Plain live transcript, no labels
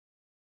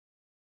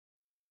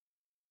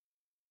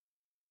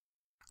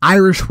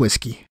Irish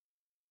whiskey.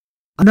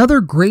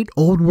 Another great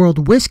old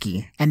world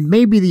whiskey, and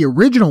maybe the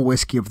original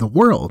whiskey of the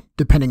world,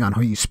 depending on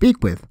who you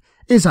speak with,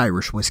 is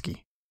Irish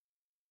whiskey.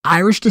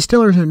 Irish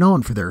distillers are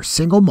known for their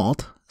single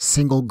malt,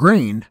 single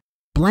grain,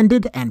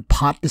 blended and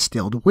pot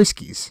distilled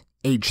whiskeys,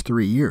 aged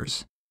 3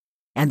 years.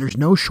 And there's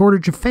no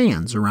shortage of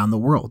fans around the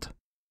world.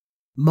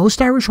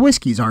 Most Irish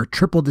whiskeys are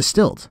triple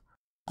distilled,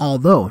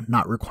 although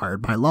not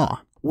required by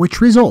law,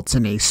 which results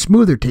in a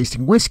smoother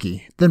tasting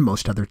whiskey than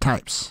most other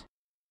types.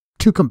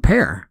 To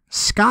compare,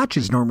 Scotch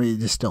is normally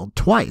distilled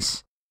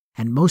twice,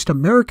 and most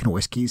American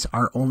whiskeys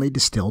are only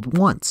distilled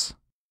once.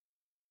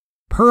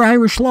 Per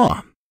Irish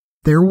law,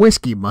 their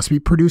whiskey must be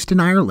produced in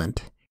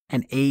Ireland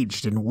and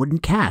aged in wooden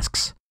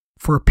casks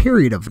for a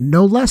period of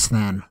no less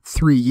than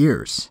 3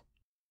 years.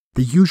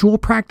 The usual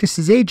practice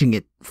is aging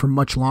it for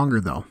much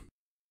longer though.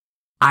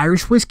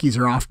 Irish whiskeys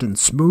are often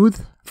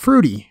smooth,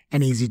 fruity,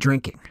 and easy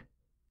drinking.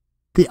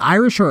 The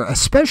Irish are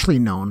especially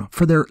known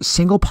for their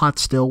single pot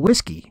still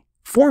whiskey,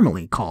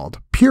 formerly called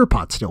pure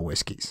pot still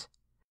whiskeys.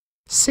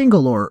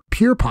 Single or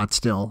pure pot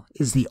still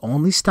is the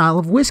only style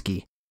of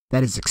whiskey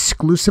that is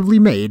exclusively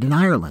made in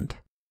Ireland.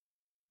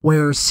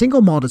 Where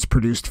single malt is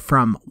produced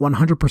from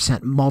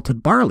 100%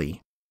 malted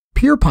barley,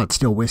 pure pot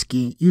still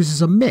whiskey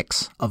uses a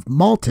mix of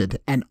malted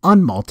and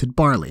unmalted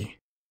barley.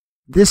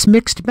 This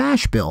mixed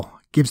mash bill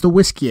gives the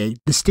whiskey a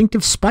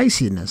distinctive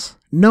spiciness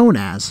known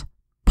as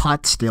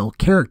pot still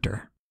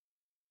character.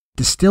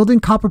 Distilled in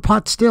copper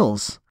pot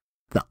stills,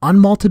 the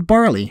unmalted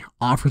barley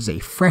offers a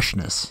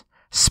freshness,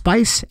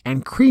 spice,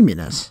 and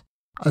creaminess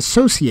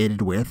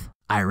associated with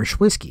Irish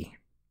whiskey.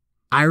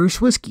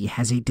 Irish whiskey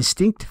has a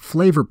distinct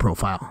flavor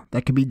profile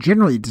that can be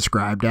generally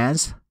described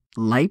as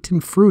light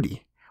and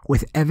fruity,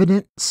 with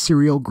evident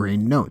cereal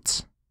grain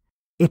notes.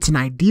 It's an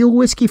ideal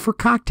whiskey for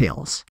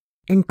cocktails,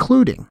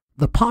 including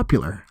the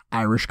popular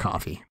Irish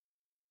coffee.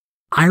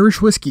 Irish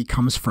whiskey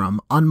comes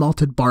from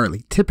unmalted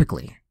barley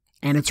typically,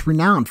 and it's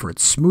renowned for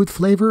its smooth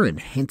flavor and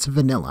hints of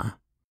vanilla.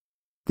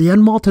 The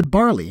unmalted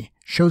barley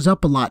shows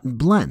up a lot in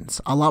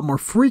blends a lot more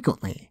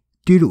frequently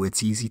due to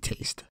its easy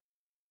taste.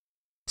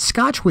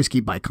 Scotch whiskey,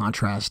 by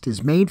contrast,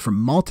 is made from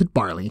malted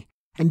barley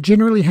and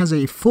generally has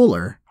a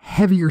fuller,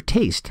 heavier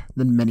taste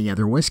than many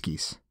other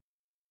whiskeys.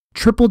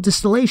 Triple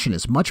distillation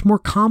is much more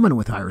common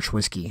with Irish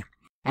whiskey,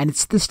 and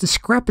it's this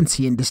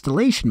discrepancy in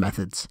distillation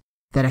methods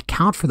that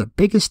account for the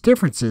biggest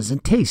differences in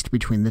taste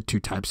between the two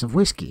types of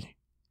whiskey.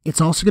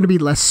 It's also going to be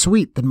less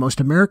sweet than most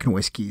American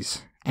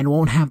whiskeys and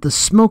won't have the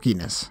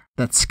smokiness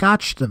that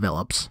Scotch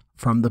develops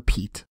from the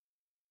peat.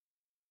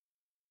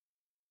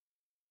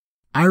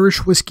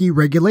 Irish Whiskey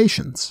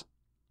Regulations.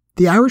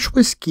 The Irish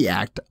Whiskey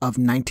Act of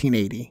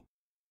 1980.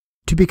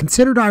 To be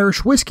considered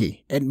Irish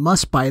whiskey, it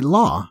must by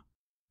law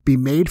be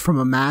made from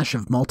a mash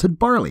of malted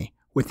barley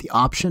with the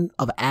option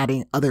of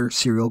adding other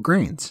cereal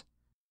grains,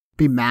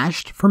 be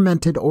mashed,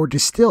 fermented, or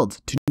distilled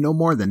to no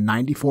more than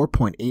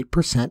 94.8%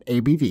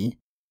 ABV,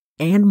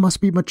 and must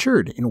be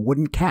matured in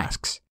wooden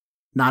casks,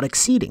 not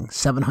exceeding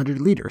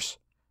 700 liters,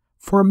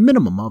 for a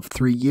minimum of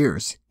 3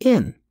 years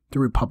in the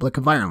Republic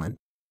of Ireland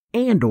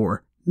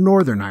and/or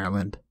Northern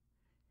Ireland.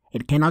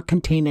 It cannot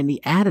contain any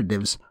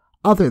additives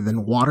other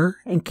than water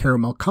and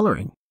caramel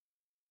coloring.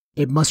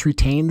 It must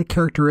retain the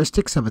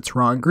characteristics of its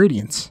raw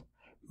ingredients,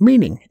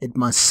 meaning it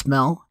must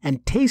smell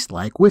and taste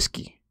like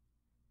whiskey.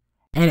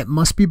 And it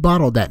must be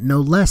bottled at no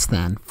less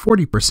than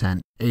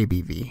 40%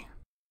 ABV.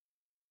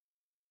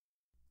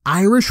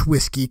 Irish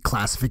whiskey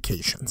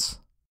classifications.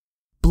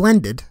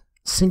 Blended,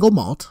 single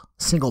malt,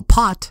 single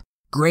pot,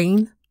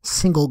 grain,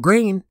 single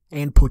grain,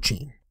 and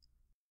Poitín.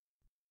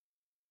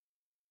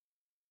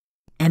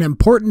 An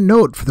important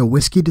note for the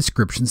whiskey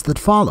descriptions that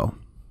follow.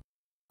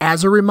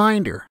 As a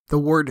reminder, the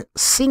word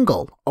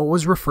single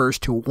always refers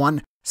to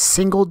one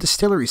single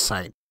distillery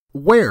site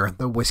where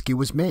the whiskey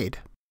was made.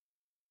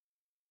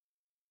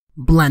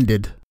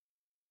 Blended.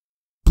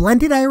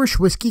 Blended Irish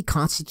whiskey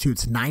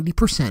constitutes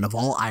 90% of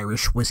all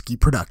Irish whiskey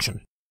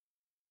production.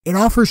 It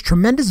offers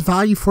tremendous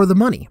value for the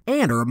money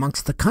and are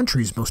amongst the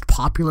country's most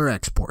popular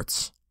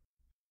exports.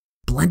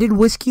 Blended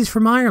whiskeys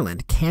from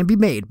Ireland can be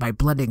made by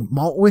blending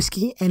malt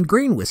whiskey and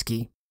grain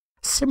whiskey,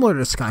 similar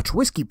to Scotch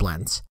whiskey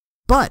blends,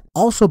 but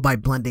also by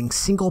blending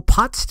single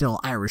pot still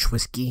Irish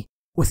whiskey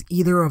with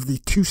either of the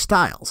two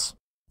styles,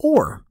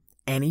 or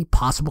any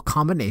possible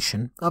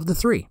combination of the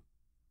three.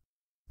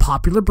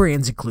 Popular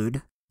brands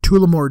include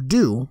Tullamore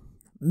Dew,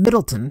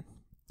 Middleton,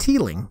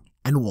 Teeling,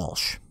 and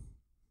Walsh.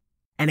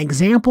 An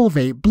example of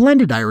a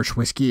blended Irish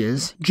whiskey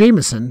is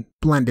Jameson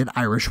Blended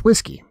Irish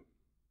Whiskey.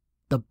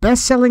 The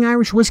best-selling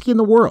Irish whiskey in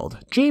the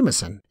world,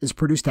 Jameson, is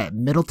produced at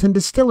Middleton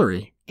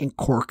Distillery in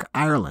Cork,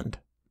 Ireland.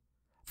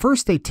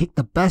 First, they take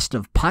the best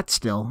of pot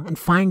still and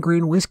fine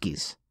grain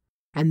whiskies,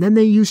 and then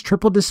they use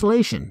triple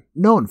distillation,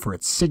 known for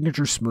its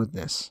signature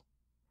smoothness.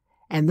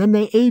 And then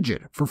they age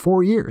it for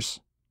 4 years.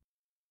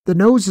 The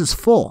nose is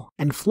full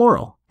and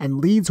floral and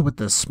leads with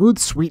the smooth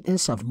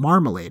sweetness of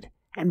marmalade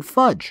and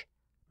fudge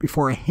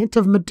before a hint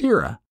of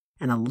Madeira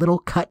and a little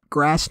cut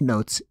grass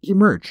notes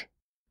emerge.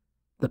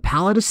 The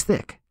palate is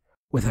thick,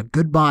 with a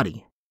good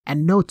body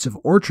and notes of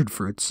orchard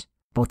fruits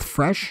both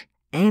fresh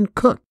and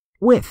cooked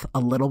with a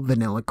little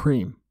vanilla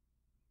cream.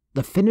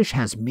 The finish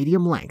has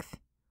medium length,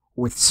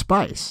 with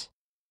spice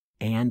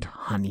and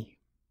honey.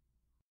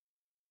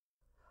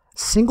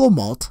 Single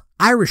malt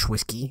Irish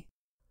whiskey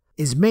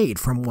is made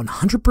from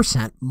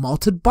 100%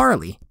 malted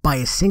barley by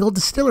a single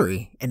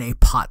distillery in a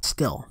pot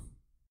still.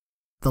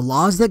 The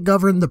laws that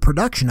govern the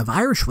production of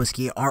Irish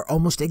whiskey are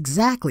almost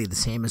exactly the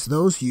same as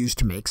those used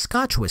to make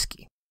Scotch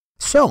whiskey,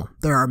 so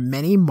there are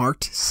many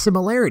marked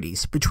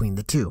similarities between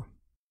the two.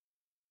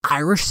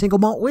 Irish single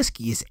malt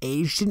whiskey is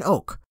aged in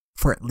oak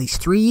for at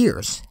least 3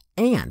 years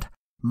and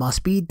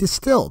must be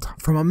distilled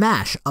from a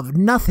mash of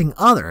nothing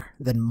other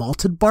than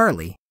malted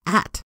barley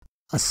at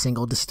a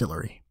single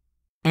distillery.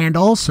 And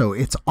also,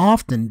 it's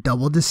often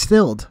double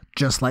distilled,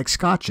 just like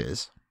Scotch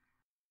is.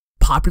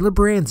 Popular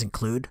brands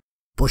include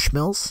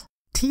Bushmills,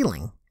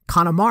 Teeling,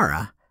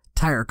 Connemara,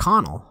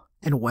 Tyrconnell,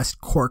 and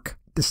West Cork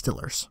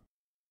distillers.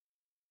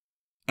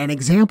 An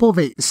example of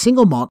a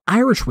single malt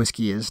Irish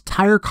whiskey is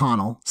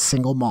Tyrconnell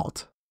Single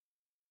Malt.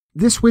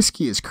 This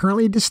whiskey is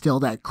currently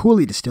distilled at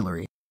Cooley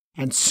Distillery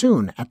and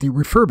soon at the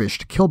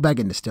refurbished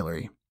Kilbeggan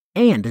Distillery,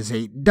 and is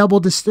a double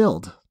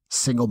distilled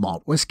single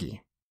malt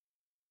whiskey.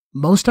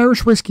 Most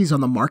Irish whiskeys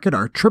on the market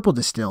are triple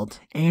distilled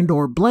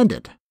and/or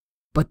blended,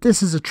 but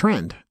this is a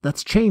trend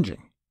that's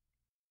changing.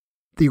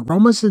 The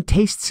aromas and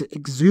tastes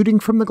exuding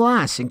from the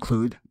glass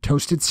include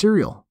toasted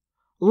cereal,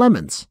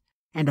 lemons,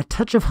 and a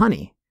touch of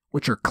honey,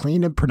 which are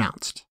clean and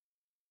pronounced.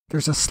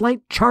 There's a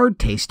slight charred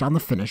taste on the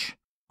finish,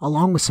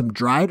 along with some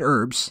dried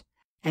herbs,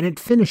 and it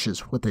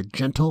finishes with a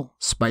gentle,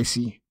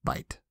 spicy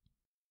bite.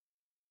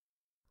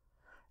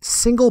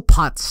 Single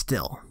pot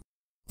still,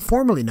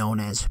 formerly known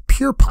as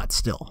pure pot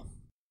still.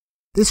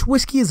 This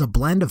whiskey is a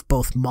blend of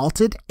both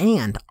malted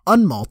and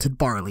unmalted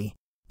barley,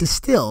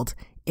 distilled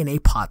in a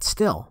pot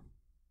still.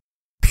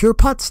 Pure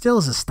pot still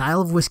is a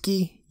style of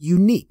whiskey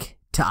unique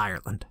to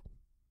Ireland.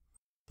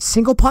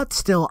 Single pot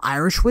still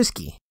Irish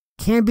whiskey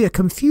can be a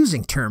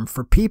confusing term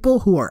for people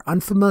who are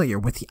unfamiliar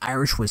with the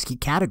Irish whiskey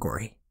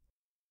category.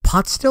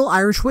 Pot still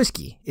Irish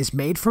whiskey is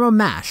made from a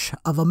mash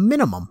of a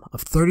minimum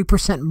of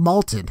 30%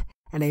 malted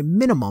and a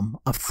minimum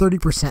of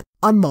 30%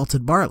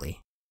 unmalted barley,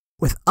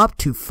 with up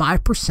to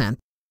 5%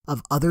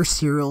 of other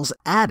cereals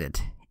added,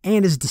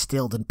 and is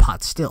distilled in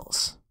pot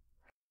stills.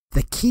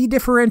 The key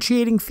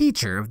differentiating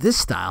feature of this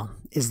style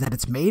is that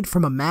it's made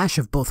from a mash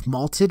of both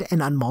malted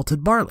and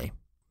unmalted barley.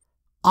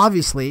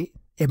 Obviously,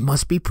 it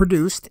must be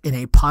produced in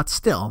a pot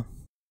still,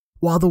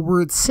 while the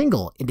word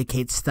single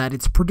indicates that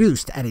it's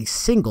produced at a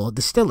single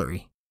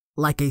distillery,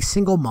 like a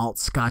single malt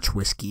Scotch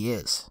whiskey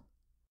is.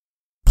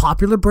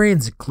 Popular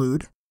brands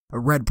include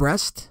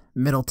Redbreast,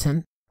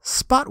 Middleton,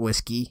 Spot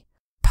Whiskey,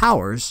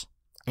 Powers,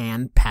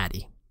 and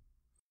Paddy.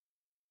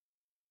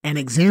 An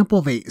example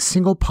of a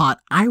single pot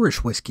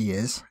Irish whiskey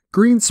is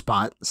Green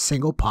Spot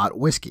Single Pot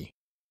Whiskey,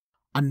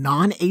 a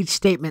non-age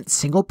statement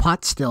single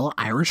pot still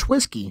Irish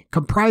whiskey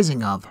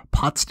comprising of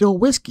pot still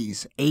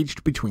whiskeys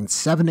aged between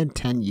 7 and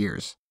 10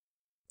 years.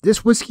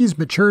 This whiskey is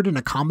matured in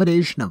a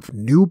combination of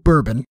new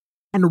bourbon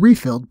and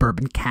refilled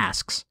bourbon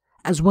casks,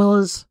 as well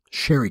as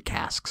sherry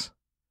casks.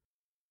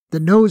 The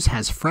nose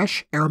has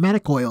fresh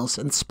aromatic oils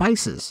and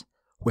spices,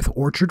 with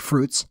orchard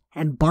fruits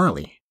and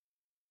barley,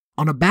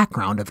 on a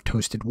background of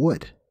toasted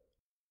wood.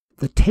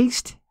 The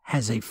taste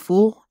has a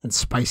full and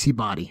spicy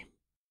body,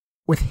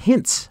 with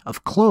hints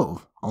of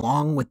clove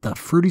along with the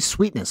fruity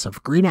sweetness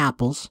of green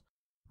apples,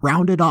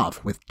 rounded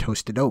off with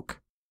toasted oak.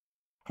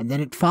 And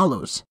then it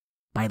follows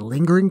by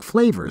lingering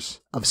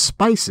flavors of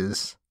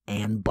spices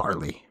and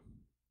barley.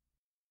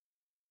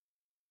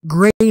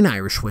 Grain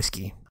Irish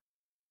whiskey.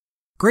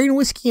 Grain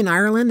whiskey in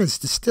Ireland is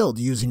distilled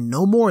using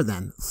no more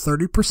than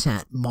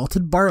 30%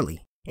 malted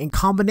barley in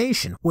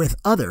combination with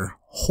other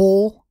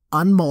whole,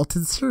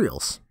 unmalted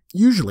cereals,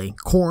 usually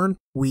corn,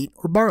 wheat,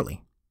 or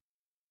barley.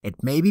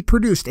 It may be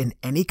produced in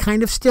any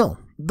kind of still,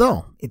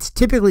 though it's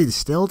typically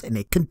distilled in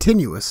a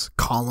continuous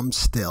column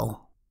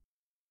still.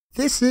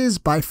 This is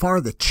by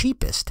far the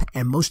cheapest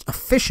and most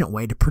efficient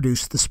way to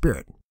produce the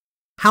spirit.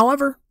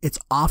 However, it's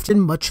often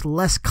much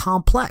less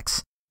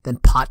complex than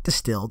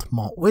pot-distilled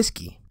malt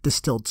whiskey,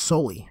 distilled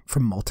solely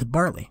from malted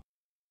barley.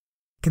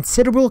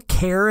 Considerable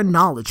care and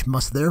knowledge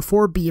must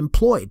therefore be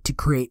employed to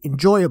create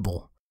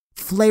enjoyable,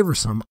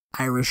 flavorsome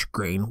Irish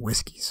grain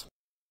whiskies.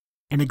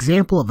 An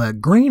example of a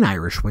grain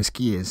Irish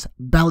whiskey is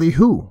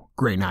Ballyhoo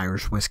Grain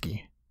Irish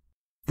Whiskey.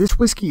 This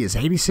whiskey is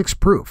 86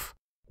 proof,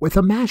 with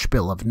a mash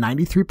bill of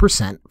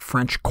 93%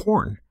 French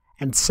corn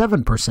and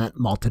 7%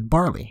 malted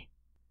barley.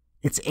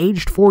 It's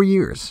aged 4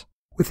 years,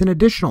 with an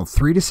additional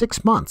 3 to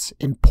 6 months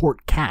in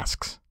port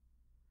casks.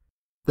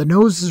 The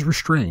nose is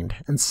restrained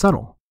and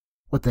subtle,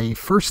 with a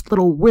first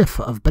little whiff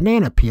of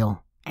banana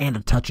peel and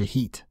a touch of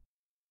heat.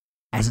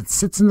 As it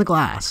sits in the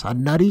glass, a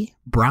nutty,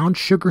 brown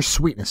sugar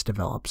sweetness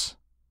develops.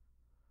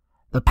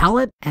 The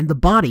palate and the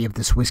body of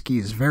this whiskey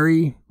is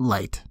very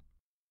light,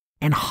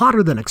 and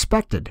hotter than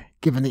expected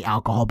given the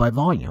alcohol by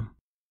volume.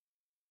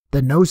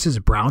 The nose's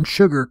brown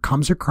sugar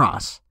comes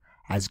across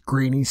as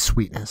grainy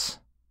sweetness,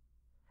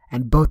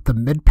 and both the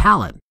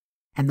mid-palate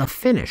and the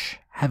finish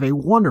have a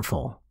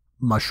wonderful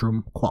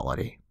mushroom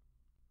quality.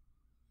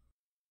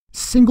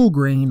 Single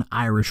grain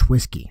Irish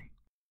whiskey.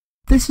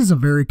 This is a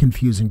very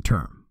confusing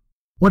term.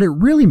 What it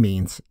really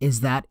means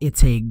is that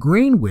it's a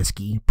grain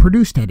whiskey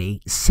produced at a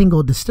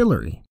single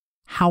distillery.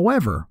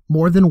 However,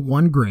 more than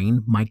one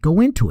grain might go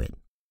into it.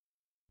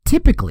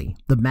 Typically,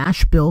 the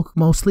mash bill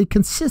mostly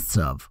consists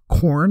of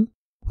corn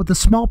with a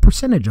small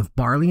percentage of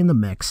barley in the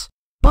mix,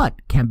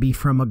 but can be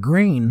from a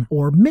grain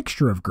or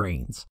mixture of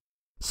grains,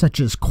 such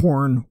as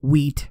corn,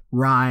 wheat,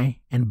 rye,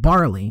 and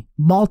barley,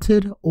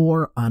 malted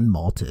or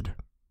unmalted.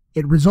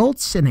 It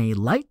results in a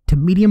light to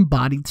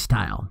medium-bodied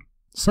style,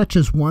 such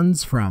as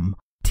ones from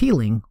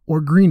Teeling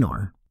or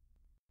Greenore.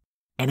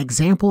 An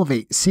example of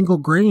a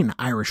single-grain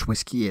Irish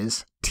whiskey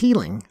is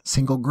Teeling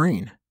Single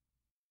Grain.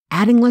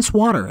 Adding less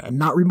water and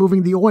not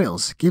removing the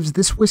oils gives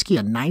this whiskey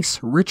a nice,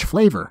 rich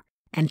flavor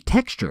and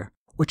texture,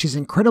 which is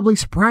incredibly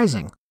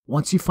surprising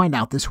once you find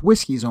out this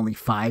whiskey is only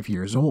 5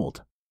 years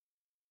old.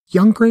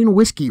 Young grain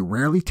whiskey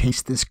rarely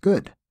tastes this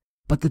good,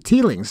 but the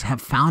Teelings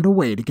have found a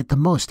way to get the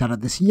most out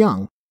of this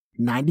young,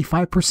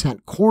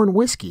 95% corn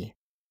whiskey,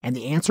 and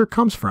the answer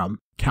comes from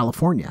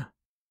California.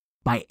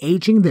 By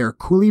aging their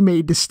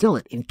coolly-made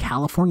distillate in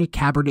California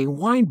Cabernet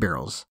wine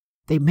barrels,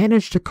 they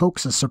managed to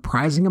coax a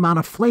surprising amount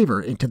of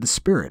flavor into the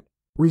spirit,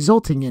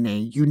 resulting in a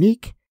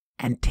unique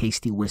and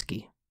tasty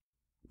whiskey.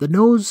 The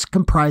nose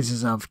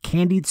comprises of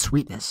candied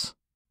sweetness,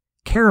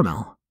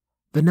 caramel,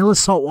 vanilla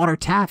saltwater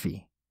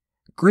taffy,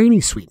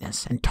 grainy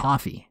sweetness, and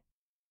toffee,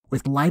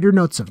 with lighter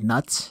notes of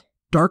nuts,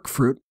 dark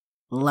fruit,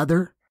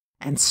 leather,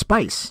 and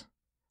spice,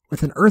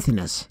 with an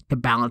earthiness to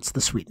balance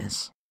the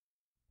sweetness.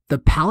 The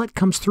palate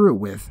comes through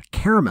with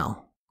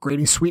caramel,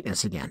 grainy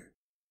sweetness again,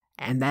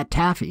 and that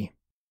taffy,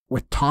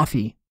 with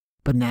toffee,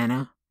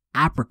 banana,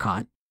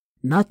 apricot,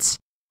 nuts,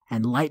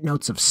 and light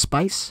notes of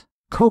spice,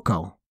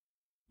 cocoa,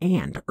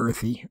 and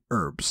earthy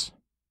herbs.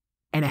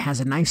 And it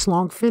has a nice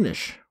long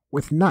finish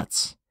with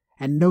nuts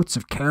and notes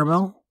of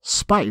caramel,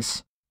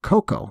 spice,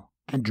 cocoa,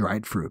 and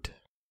dried fruit.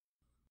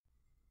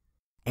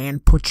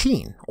 And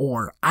Poitín,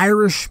 or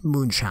Irish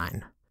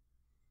moonshine.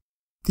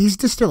 These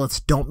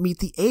distillates don't meet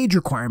the age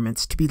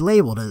requirements to be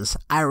labeled as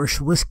Irish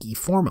whiskey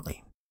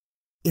formally.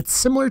 It's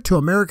similar to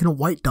American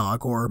White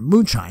Dog or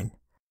moonshine.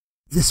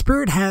 The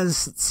spirit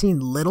has seen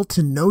little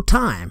to no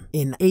time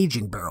in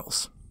aging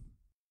barrels.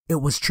 It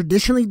was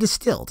traditionally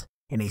distilled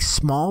in a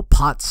small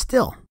pot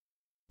still.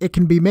 It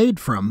can be made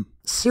from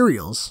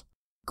cereals,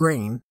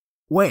 grain,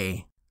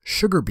 whey,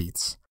 sugar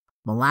beets,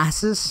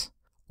 molasses,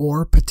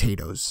 or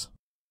potatoes.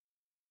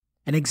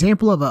 An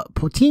example of a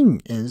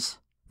Poitín is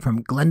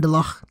from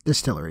Glendalough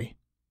Distillery.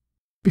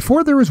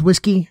 Before there was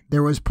whiskey,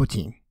 there was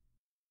Poitín,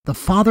 the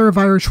father of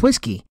Irish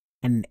whiskey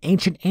and an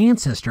ancient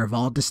ancestor of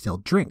all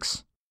distilled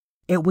drinks.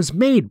 It was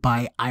made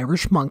by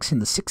Irish monks in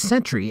the 6th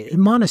century in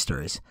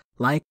monasteries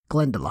like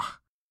Glendalough.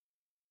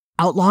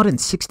 Outlawed in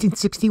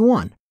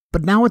 1661,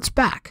 but now it's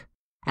back,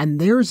 and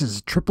theirs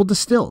is triple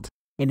distilled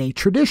in a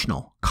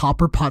traditional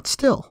copper pot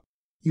still,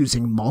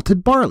 using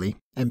malted barley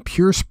and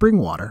pure spring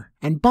water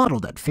and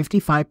bottled at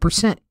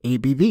 55%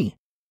 ABV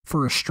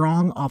for a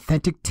strong,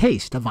 authentic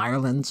taste of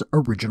Ireland's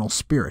original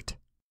spirit.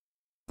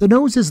 The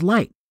nose is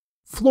light,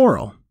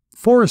 floral,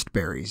 forest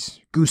berries,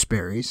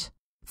 gooseberries,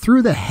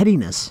 through the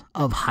headiness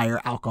of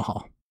higher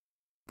alcohol.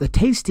 The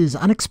taste is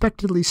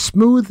unexpectedly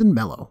smooth and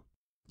mellow,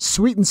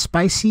 sweet and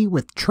spicy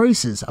with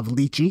traces of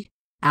lychee,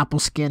 apple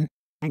skin,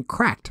 and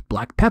cracked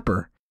black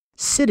pepper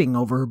sitting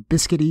over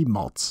biscuity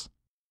malts.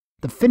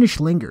 The finish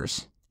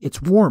lingers,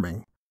 it's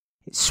warming,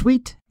 it's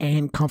sweet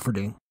and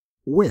comforting,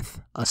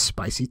 with a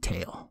spicy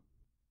tail.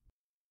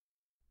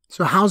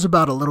 So how's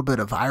about a little bit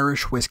of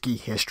Irish whiskey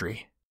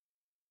history?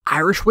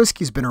 Irish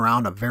whiskey's been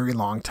around a very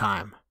long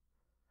time.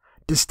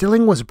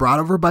 Distilling was brought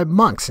over by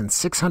monks in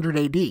 600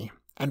 AD,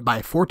 and by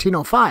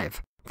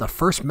 1405, the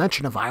first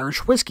mention of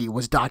Irish whiskey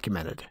was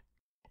documented.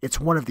 It's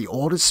one of the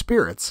oldest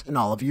spirits in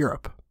all of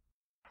Europe.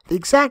 The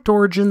exact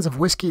origins of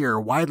whiskey are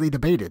widely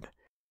debated,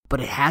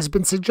 but it has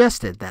been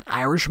suggested that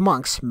Irish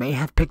monks may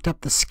have picked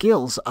up the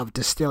skills of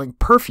distilling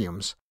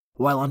perfumes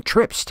while on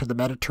trips to the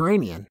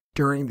Mediterranean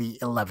during the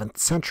 11th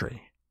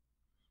century.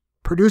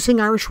 Producing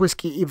Irish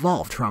whiskey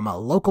evolved from a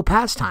local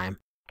pastime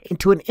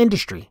into an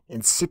industry in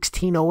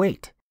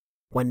 1608,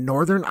 when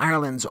Northern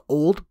Ireland's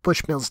Old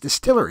Bushmills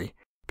Distillery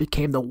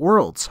became the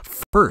world's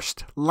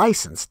first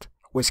licensed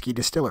whiskey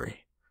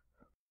distillery.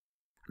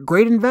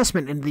 Great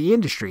investment in the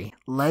industry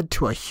led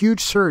to a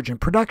huge surge in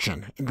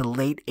production in the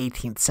late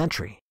 18th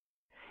century.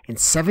 In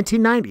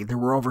 1790, there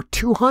were over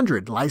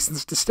 200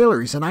 licensed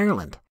distilleries in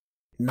Ireland,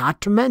 not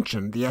to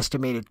mention the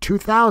estimated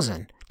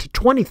 2,000 to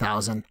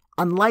 20,000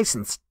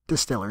 unlicensed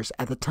distillers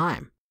at the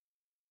time.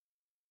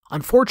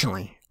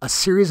 Unfortunately, a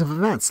series of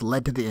events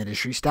led to the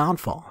industry's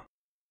downfall.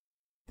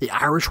 The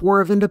Irish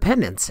War of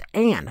Independence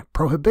and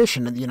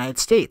Prohibition in the United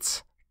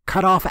States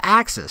cut off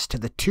access to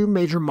the two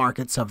major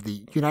markets of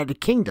the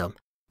United Kingdom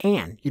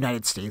and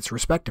United States,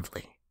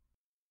 respectively.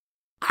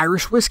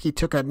 Irish whiskey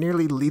took a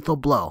nearly lethal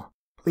blow,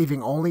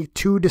 leaving only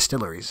two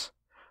distilleries,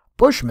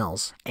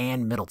 Bushmills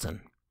and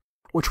Middleton,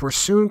 which were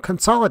soon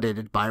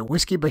consolidated by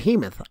whiskey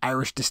behemoth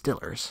Irish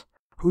distillers,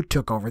 who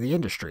took over the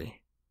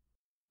industry.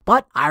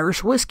 But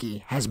Irish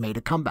whiskey has made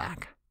a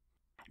comeback.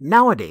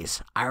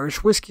 Nowadays,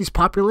 Irish whiskey's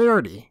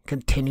popularity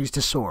continues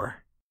to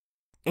soar.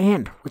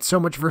 And with so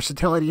much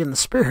versatility in the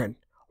spirit,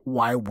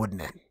 why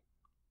wouldn't it?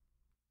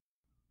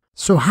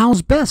 So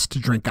how's best to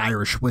drink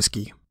Irish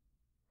whiskey?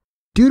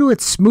 Due to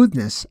its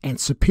smoothness and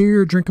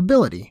superior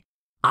drinkability,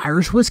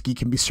 Irish whiskey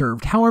can be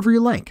served however you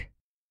like.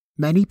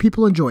 Many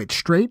people enjoy it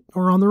straight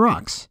or on the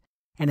rocks,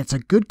 and it's a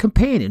good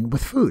companion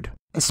with food,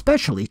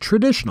 especially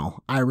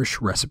traditional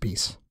Irish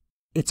recipes.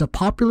 It's a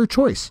popular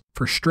choice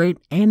for straight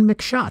and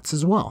mixed shots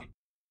as well.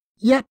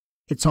 Yet,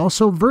 it's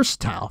also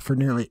versatile for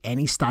nearly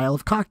any style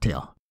of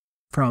cocktail,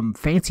 from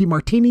fancy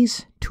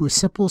martinis to a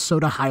simple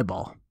soda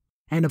highball.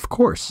 And of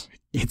course,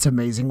 it's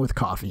amazing with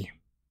coffee.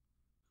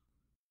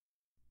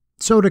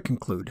 So to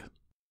conclude,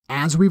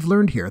 as we've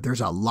learned here,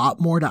 there's a lot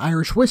more to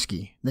Irish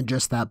whiskey than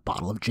just that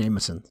bottle of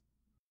Jameson.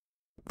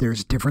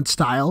 There's different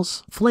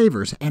styles,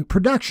 flavors, and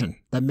production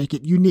that make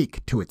it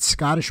unique to its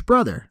Scottish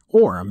brother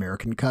or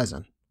American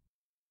cousin.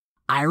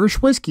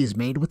 Irish whiskey is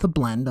made with a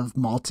blend of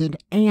malted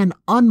and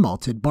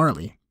unmalted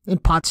barley in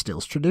pot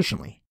stills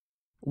traditionally,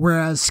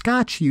 whereas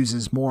Scotch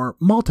uses more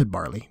malted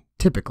barley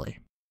typically.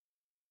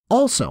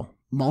 Also,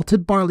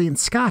 malted barley in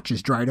Scotch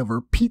is dried over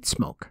peat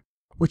smoke,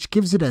 which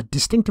gives it a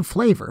distinctive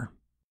flavor.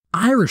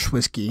 Irish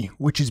whiskey,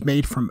 which is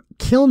made from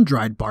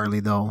kiln-dried barley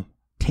though,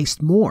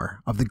 tastes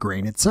more of the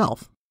grain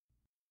itself.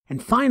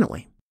 And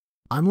finally,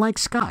 unlike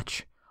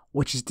Scotch,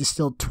 which is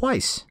distilled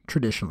twice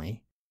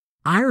traditionally,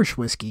 Irish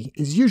whiskey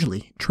is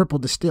usually triple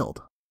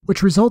distilled,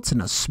 which results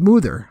in a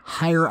smoother,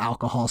 higher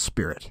alcohol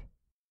spirit.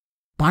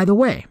 By the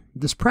way,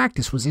 this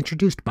practice was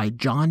introduced by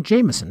John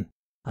Jameson,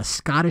 a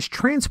Scottish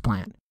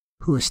transplant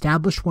who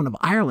established one of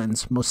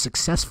Ireland's most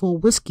successful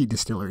whiskey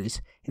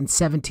distilleries in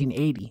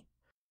 1780,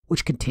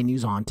 which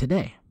continues on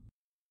today.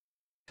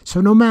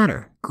 So no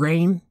matter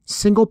grain,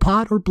 single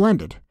pot, or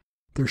blended,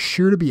 there's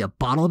sure to be a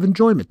bottle of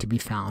enjoyment to be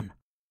found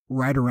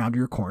right around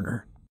your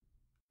corner.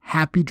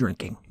 Happy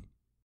drinking.